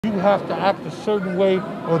you have to act a certain way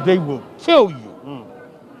or they will kill you.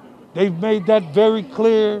 They've made that very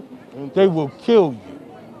clear. They will kill you.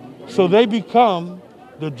 So they become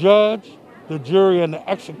the judge, the jury, and the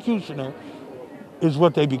executioner is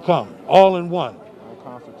what they become, all in one.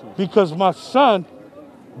 Because my son,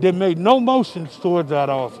 they made no motions towards that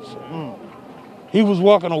officer. He was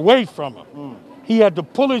walking away from him. He had to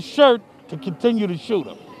pull his shirt to continue to shoot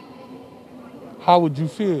him. How would you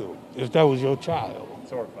feel if that was your child?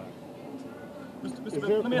 It's horrifying. Is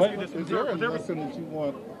there a lesson that you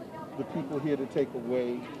want the people here to take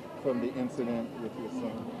away from the incident with your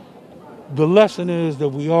son? The lesson is that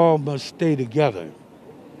we all must stay together.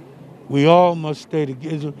 We all must stay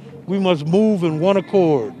together. We must move in one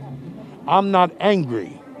accord. I'm not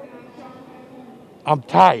angry. I'm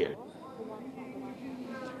tired.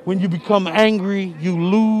 When you become angry, you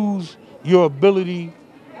lose your ability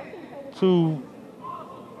to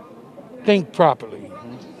think properly.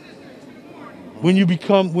 When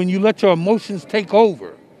you let your emotions take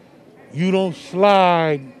over, you don't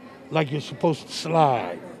slide like you're supposed to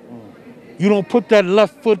slide. You don't put that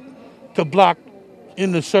left foot to block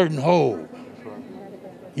in a certain hole.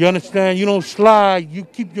 You understand? You don't slide, you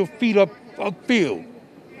keep your feet upfield.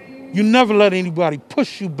 You never let anybody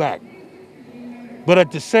push you back. But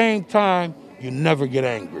at the same time, you never get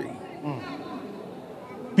angry.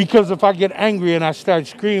 Because if I get angry and I start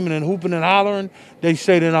screaming and hooping and hollering, they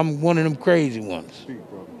say that I'm one of them crazy ones.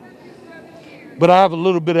 But I have a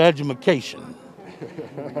little bit of education.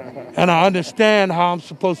 And I understand how I'm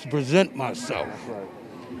supposed to present myself.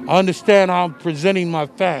 I understand how I'm presenting my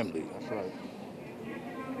family.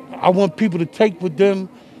 I want people to take with them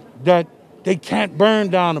that they can't burn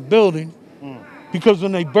down a building, because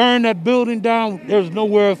when they burn that building down, there's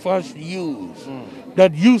nowhere for us to use.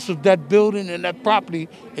 That use of that building and that property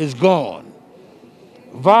is gone.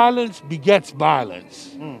 Violence begets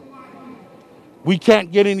violence. We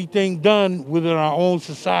can't get anything done within our own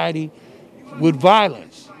society with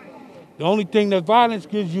violence. The only thing that violence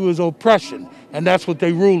gives you is oppression, and that's what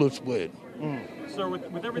they rule us with. Sir,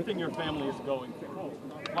 with everything your family is going through,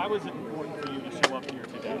 why was it important for you to show up here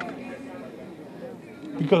today?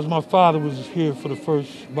 Because my father was here for the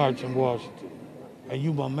first march in Washington. And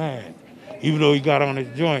you my man. Even though he got on his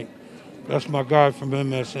joint, that's my guy from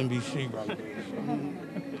MSNBC right there.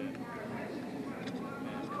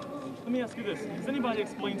 Let me ask you this. Has anybody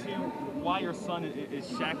explained to you why your son is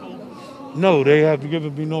shackled? No, they have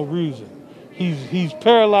given me no reason. He's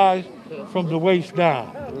paralyzed from the waist down.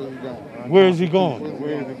 Where is he going?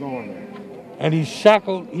 Where is he going? And he's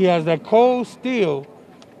shackled. He has that cold steel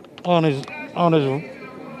on his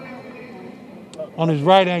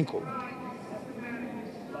right ankle.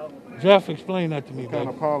 Jeff, explain that to me, What kind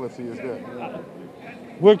of policy is that?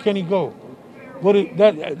 Where can he go?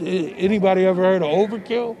 Anybody ever heard of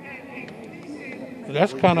overkill?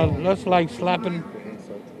 That's like slapping.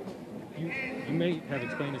 You may have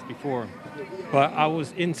explained this before, but I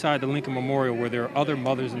was inside the Lincoln Memorial where there are other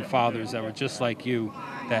mothers and fathers that were just like you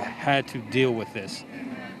that had to deal with this.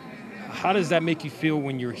 How does that make you feel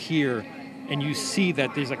when you're here and you see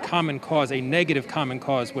that there's a common cause, a negative common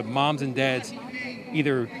cause, with moms and dads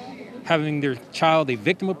either having their child a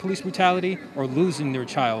victim of police brutality or losing their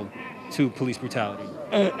child to police brutality?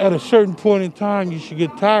 At a certain point in time, you should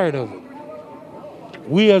get tired of it.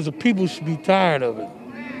 We as a people should be tired of it.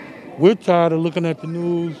 We're tired of looking at the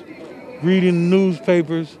news, reading the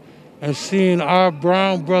newspapers, and seeing our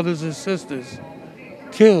brown brothers and sisters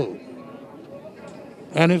killed.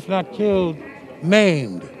 And if not killed,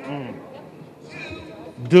 maimed.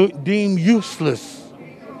 Deemed useless.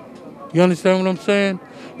 You understand what I'm saying?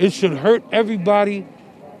 It should hurt everybody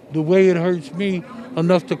the way it hurts me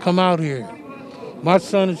enough to come out here. My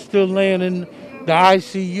son is still laying in the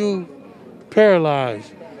ICU,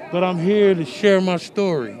 paralyzed, but I'm here to share my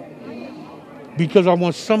story because I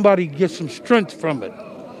want somebody to get some strength from it.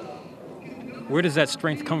 Where does that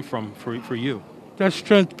strength come from for you? That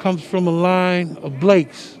strength comes from a line of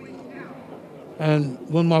Blake's. And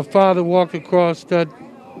when my father walked across that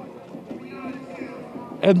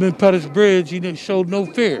Edmund Pettus Bridge, he showed no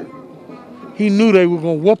fear. He knew they were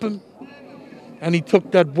going to whoop him, and he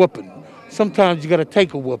took that whooping. Sometimes you got to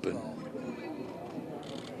take a whooping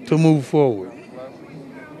to move forward.